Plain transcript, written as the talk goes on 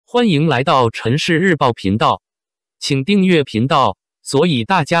欢迎来到陈氏日报频道，请订阅频道，所以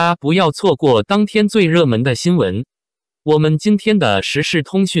大家不要错过当天最热门的新闻。我们今天的时事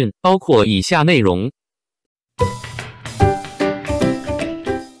通讯包括以下内容：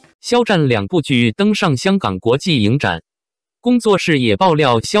肖战两部剧登上香港国际影展，工作室也爆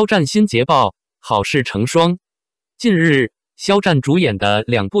料肖战新捷报，好事成双。近日，肖战主演的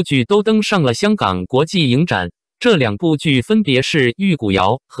两部剧都登上了香港国际影展。这两部剧分别是《玉骨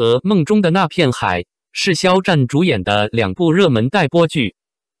遥》和《梦中的那片海》，是肖战主演的两部热门待播剧。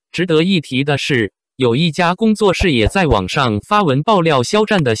值得一提的是，有一家工作室也在网上发文爆料肖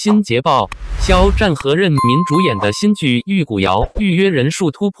战的新捷报。肖战和任民主演的新剧《玉骨遥》预约人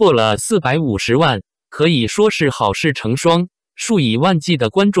数突破了450万，可以说是好事成双，数以万计的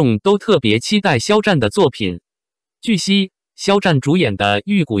观众都特别期待肖战的作品。据悉，肖战主演的《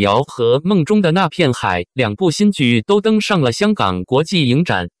玉骨遥》和《梦中的那片海》两部新剧都登上了香港国际影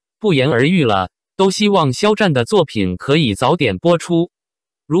展，不言而喻了，都希望肖战的作品可以早点播出。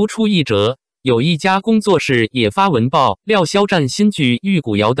如出一辙，有一家工作室也发文爆料肖战新剧《玉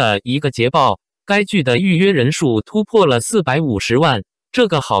骨遥》的一个捷报，该剧的预约人数突破了450万。这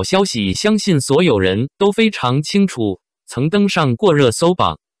个好消息相信所有人都非常清楚，曾登上过热搜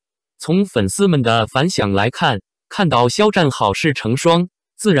榜。从粉丝们的反响来看到肖战好事成双，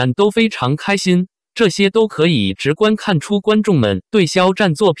自然都非常开心，这些都可以直观看出观众们对肖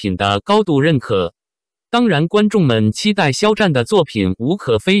战作品的高度认可。当然，观众们期待肖战的作品无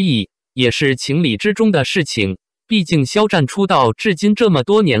可非议，也是情理之中的事情，毕竟肖战出道至今这么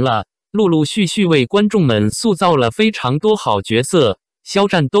多年了，陆陆续续为观众们塑造了非常多好角色，肖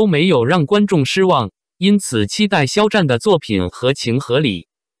战都没有让观众失望，因此期待肖战的作品合情合理。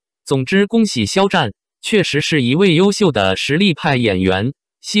总之，恭喜肖战，确实是一位优秀的实力派演员，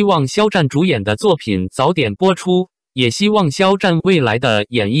希望肖战主演的作品早点播出，也希望肖战未来的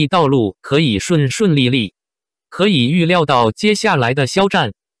演艺道路可以顺顺利利。可以预料到接下来的肖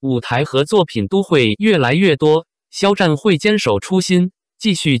战舞台和作品都会越来越多，肖战会坚守初心，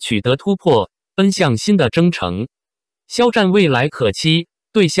继续取得突破，奔向新的征程。肖战未来可期，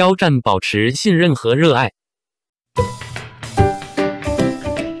对肖战保持信任和热爱。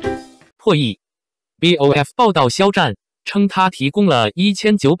破译Bof 报道肖战称他提供了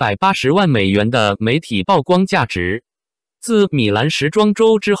1980万美元的媒体曝光价值。自米兰时装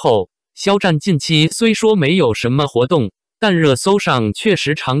周之后，肖战近期虽说没有什么活动，但热搜上却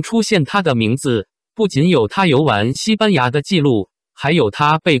时常出现他的名字，不仅有他游玩西班牙的记录，还有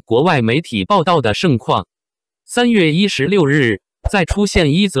他被国外媒体报道的盛况。3月16日，再出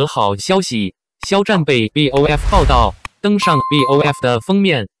现一则好消息，肖战被 Bof 报道登上 Bof 的封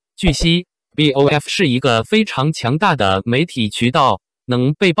面。据悉，Bof 是一个非常强大的媒体渠道，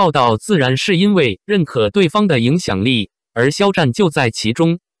能被报道自然是因为认可对方的影响力，而肖战就在其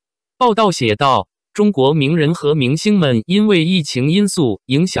中。报道写道，中国名人和明星们因为疫情因素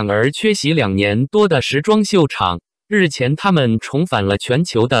影响而缺席2年多的时装秀场，日前他们重返了全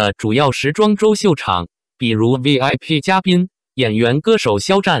球的主要时装周秀场，比如 VIP 嘉宾、演员、歌手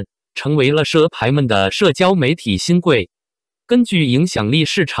肖战，成为了社牌们的社交媒体新贵。根据影响力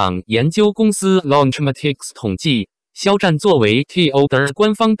市场研究公司 Launchmatics 统计，肖战作为 TO 的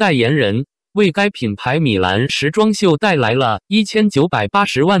官方代言人，为该品牌米兰时装秀带来了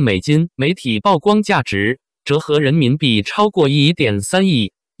1980万美金媒体曝光价值，折合人民币超过1.3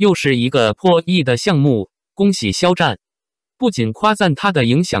亿，又是一个破亿的项目。恭喜肖战！不仅夸赞他的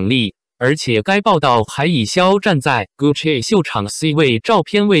影响力，而且该报道还以肖战在 Gucci 秀场 C 位照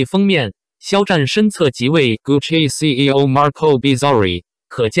片为封面。肖战身侧即为 Gucci CEO Marco Bizzarri，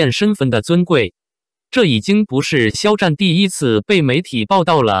 可见身份的尊贵。这已经不是肖战第一次被媒体报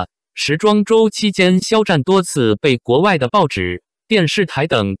道了。时装周期间，肖战多次被国外的报纸、电视台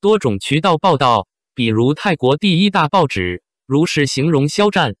等多种渠道报道，比如泰国第一大报纸如是形容肖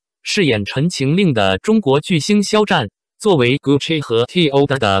战，饰演《陈情令》的中国巨星肖战，作为 Gucci 和 TO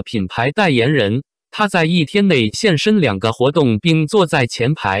的品牌代言人，他在一天内现身2个活动并坐在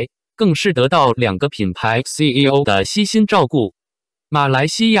前排，更是得到2个品牌 CEO 的悉心照顾。马来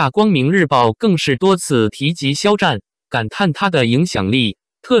西亚光明日报更是多次提及肖战，感叹他的影响力，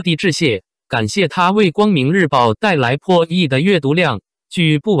特地致谢，感谢他为光明日报带来破亿的阅读量。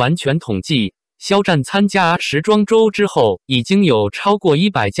据不完全统计，肖战参加时装周之后，已经有超过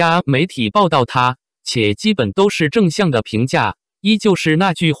100家媒体报道他，且基本都是正向的评价。依旧是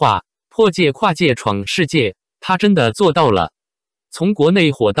那句话，破界跨界闯世界，他真的做到了。从国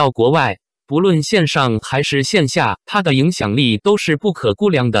内火到国外，不论线上还是线下，他的影响力都是不可估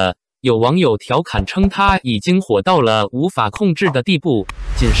量的。有网友调侃称他已经火到了无法控制的地步，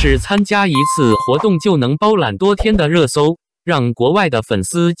仅是参加一次活动就能包揽多天的热搜，让国外的粉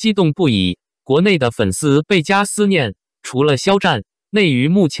丝激动不已，国内的粉丝倍加思念。除了肖战，内娱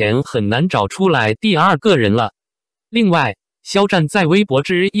目前很难找出来第二个人了。另外，肖战在微博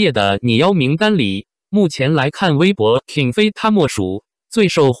之夜的拟邀名单里，目前来看，微博 King 非他莫属。最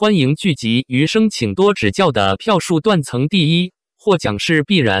受欢迎剧集《余生请多指教》的票数断层第一，获奖是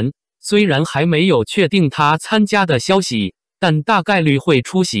必然。虽然还没有确定他参加的消息，但大概率会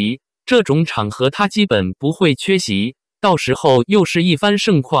出席。这种场合他基本不会缺席，到时候又是一番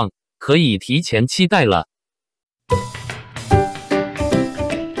盛况，可以提前期待了。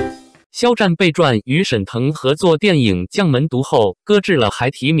肖战被传与沈腾合作电影《将门毒后》搁置了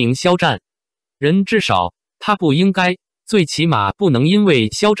还提名肖战，人至少他不应该。最起码不能因为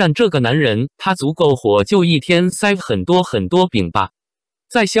肖战这个男人他足够火就一天塞很多饼吧。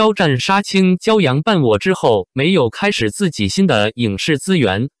在肖战杀青骄阳伴我之后，没有开始自己新的影视资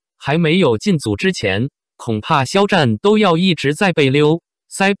源，还没有进组之前，恐怕肖战都要一直在被溜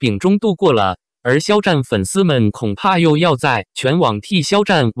塞饼中度过了，而肖战粉丝们恐怕又要在全网替肖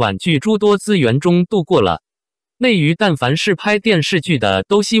战婉拒诸多资源中度过了。内娱但凡是拍电视剧的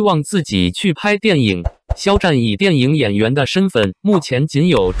都希望自己去拍电影，肖战以电影演员的身份，目前仅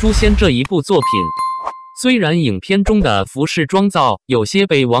有《诛仙》这一部作品。虽然影片中的服饰妆造有些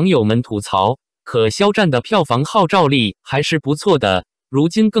被网友们吐槽，可肖战的票房号召力还是不错的，如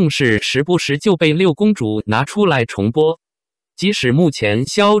今更是时不时就被六公主拿出来重播。即使目前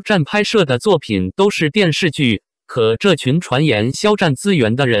肖战拍摄的作品都是电视剧，可这群传言肖战资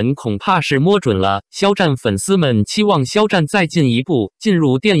源的人恐怕是摸准了肖战粉丝们期望肖战再进一步进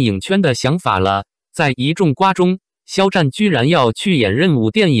入电影圈的想法了。在一众瓜中，肖战居然要去演任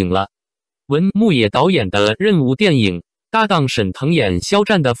务电影了。文牧野导演的任务电影，搭档沈腾演肖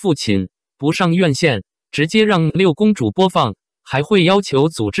战的父亲，不上院线，直接让六公主播放，还会要求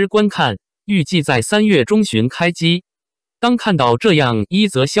组织观看，预计在3月中旬开机。当看到这样一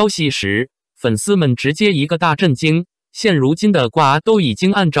则消息时，粉丝们直接一个大震惊，现如今的瓜都已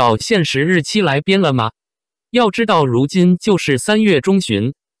经按照现实日期来编了吗？要知道如今就是3月中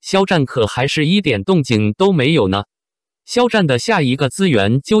旬，肖战可还是一点动静都没有呢。肖战的下一个资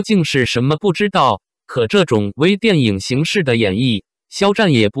源究竟是什么不知道，可这种微电影形式的演绎，肖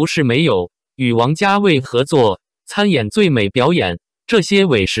战也不是没有，与王家卫合作参演最美表演，这些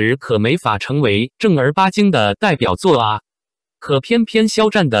委实可没法成为正儿八经的代表作啊。可偏偏肖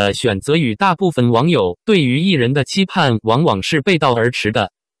战的选择与大部分网友对于艺人的期盼往往是背道而驰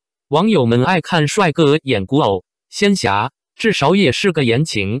的。网友们爱看帅哥演古偶仙侠，至少也是个言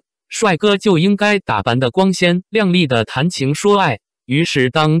情，帅哥就应该打扮得光鲜亮丽的谈情说爱。于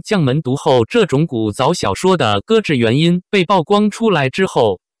是当《将门毒后》这种古早小说的搁置原因被曝光出来之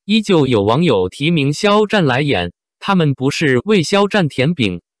后，依旧有网友提名肖战来演，他们不是为肖战填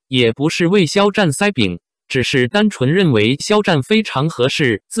饼，也不是为肖战塞饼，只是单纯认为肖战非常合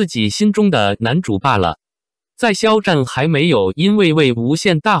适自己心中的男主罢了。在肖战还没有因为为无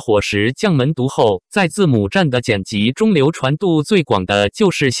限大火时，《将门毒后》在字母站的剪辑中流传度最广的就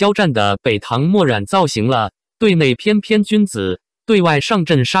是肖战的北唐墨染造型了。对内翩翩君子，对外上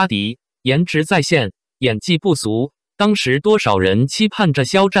阵杀敌，颜值在线，演技不俗。当时多少人期盼着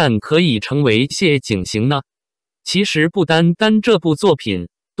肖战可以成为谢景行呢？其实不单这部作品，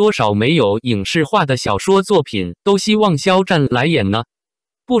多少没有影视化的小说作品都希望肖战来演呢。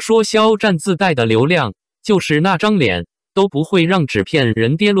不说肖战自带的流量，就是那张脸都不会让纸片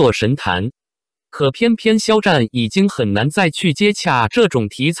人跌落神坛。可偏偏肖战已经很难再去接洽这种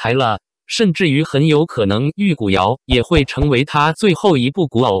题材了，甚至于很有可能玉骨遥也会成为他最后一部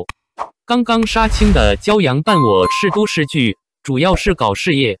古偶。刚刚杀青的骄阳伴我是都市剧，主要是搞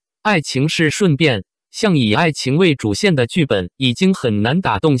事业，爱情是顺便，像以爱情为主线的剧本已经很难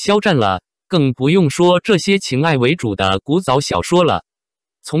打动肖战了，更不用说这些情爱为主的古早小说了。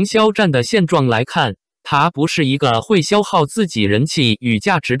从肖战的现状来看，他不是一个会消耗自己人气与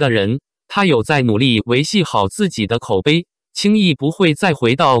价值的人，他有在努力维系好自己的口碑，轻易不会再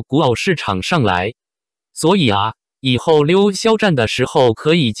回到古偶市场上来。所以啊，以后溜肖战的时候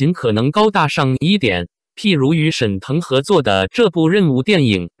可以尽可能高大上一点，譬如与沈腾合作的这部任务电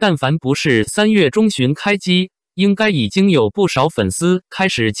影，但凡不是3月中旬开机，应该已经有不少粉丝开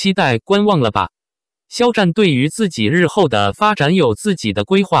始期待观望了吧。肖战对于自己日后的发展有自己的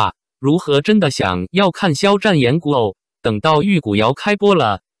规划，如何真的想要看肖战演古偶，等到玉骨遥开播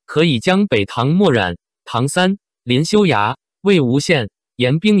了，可以将北唐墨染、唐三、林修崖、魏无羡、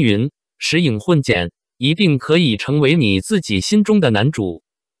严冰云、石影混剪，一定可以成为你自己心中的男主。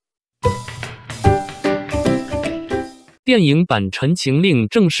电影版《陈情令》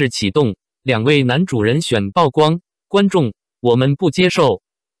正式启动，2位男主人选曝光，观众我们不接受。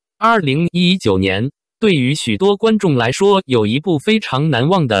2019年对于许多观众来说，有一部非常难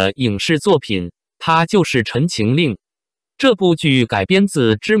忘的影视作品，它就是《陈情令》。这部剧改编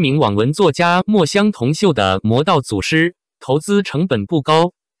自知名网文作家墨香铜臭的《魔道祖师》，投资成本不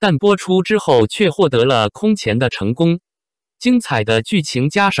高，但播出之后却获得了空前的成功。精彩的剧情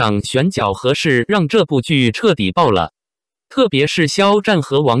加上选角合适，让这部剧彻底爆了。特别是肖战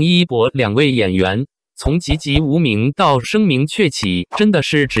和王一博两位演员，从籍籍无名到声名鹊起，真的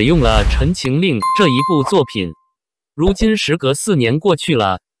是只用了《陈情令》这一部作品。如今时隔4年过去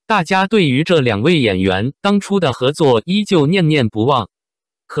了，大家对于这两位演员当初的合作依旧念念不忘。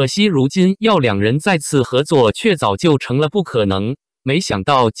可惜如今要两人再次合作，却早就成了不可能。没想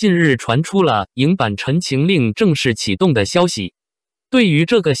到近日传出了影版《陈情令》正式启动的消息。对于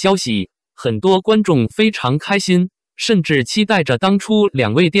这个消息，很多观众非常开心，甚至期待着当初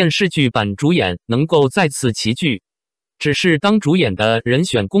两位电视剧版主演能够再次齐聚。只是当主演的人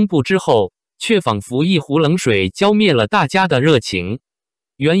选公布之后，却仿佛一壶冷水浇灭了大家的热情。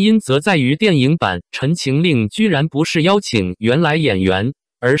原因则在于电影版《陈情令》居然不是邀请原来演员，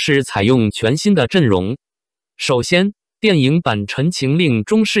而是采用全新的阵容。首先，电影版《陈情令》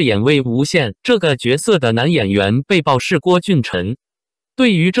中饰演魏无羡这个角色的男演员被曝是郭俊辰。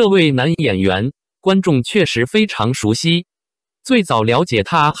对于这位男演员，观众确实非常熟悉。最早了解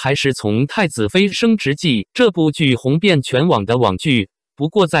他还是从《太子妃升职记》这部剧红遍全网的网剧，不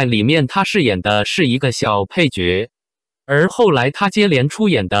过在里面他饰演的是一个小配角。而后来他接连出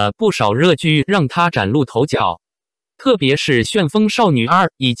演的不少热剧让他崭露头角。特别是《旋风少女2》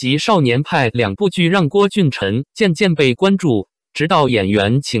以及《少年派》两部剧让郭俊辰渐渐被关注，直到演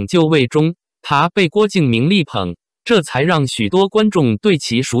员请就位中，他被郭敬明力捧，这才让许多观众对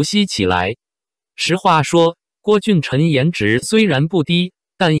其熟悉起来。实话说，郭俊辰颜值虽然不低，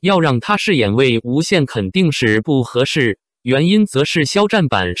但要让他饰演魏无羡肯定是不合适，原因则是肖战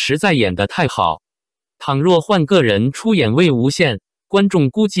版实在演得太好。倘若换个人出演魏无羡，观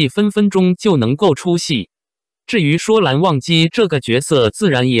众估计分分钟就能够出戏。至于说蓝忘机这个角色，自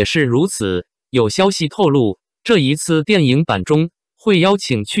然也是如此。有消息透露，这一次电影版中会邀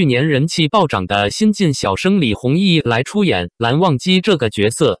请去年人气暴涨的新晋小生李弘毅来出演蓝忘机这个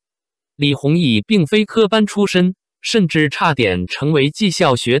角色。李弘毅并非科班出身，甚至差点成为技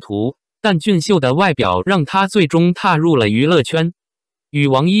校学徒，但俊秀的外表让他最终踏入了娱乐圈。与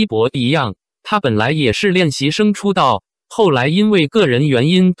王一博一样，他本来也是练习生出道，后来因为个人原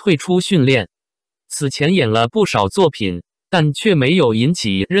因退出训练。此前演了不少作品，但却没有引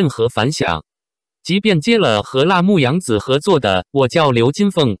起任何反响。即便接了和辣目洋子合作的《我叫刘金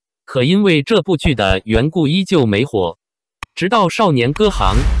凤》，可因为这部剧的缘故依旧没火。直到《少年歌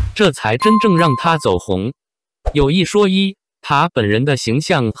行》，这才真正让他走红。有一说一，他本人的形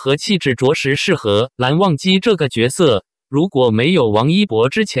象和气质着实适合蓝忘机这个角色，如果没有王一博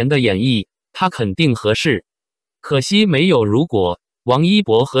之前的演绎，他肯定合适。可惜没有如果。王一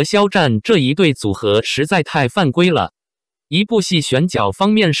博和肖战这一对组合实在太犯规了。一部戏选角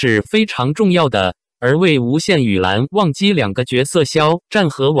方面是非常重要的，而魏无羡与蓝忘机两个角色，肖战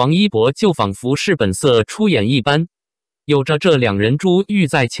和王一博就仿佛是本色出演一般，有着这两人珠玉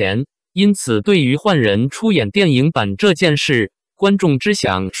在前。因此对于换人出演电影版这件事，观众只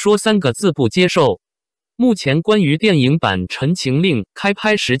想说3个字：不接受。目前关于电影版《陈情令》开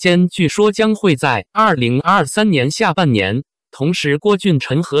拍时间据说将会在2023年下半年。同时郭俊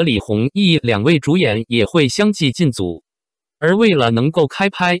辰和李弘毅两位主演也会相继进组，而为了能够开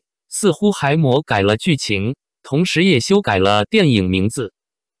拍，似乎还魔改了剧情，同时也修改了电影名字。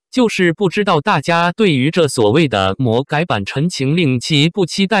就是不知道大家对于这所谓的魔改版《陈情令》期不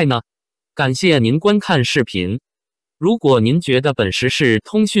期待呢？感谢您观看视频。如果您觉得本时事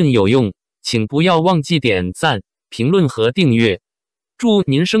通讯有用，请不要忘记点赞、评论和订阅。祝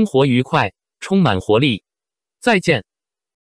您生活愉快，充满活力。再见。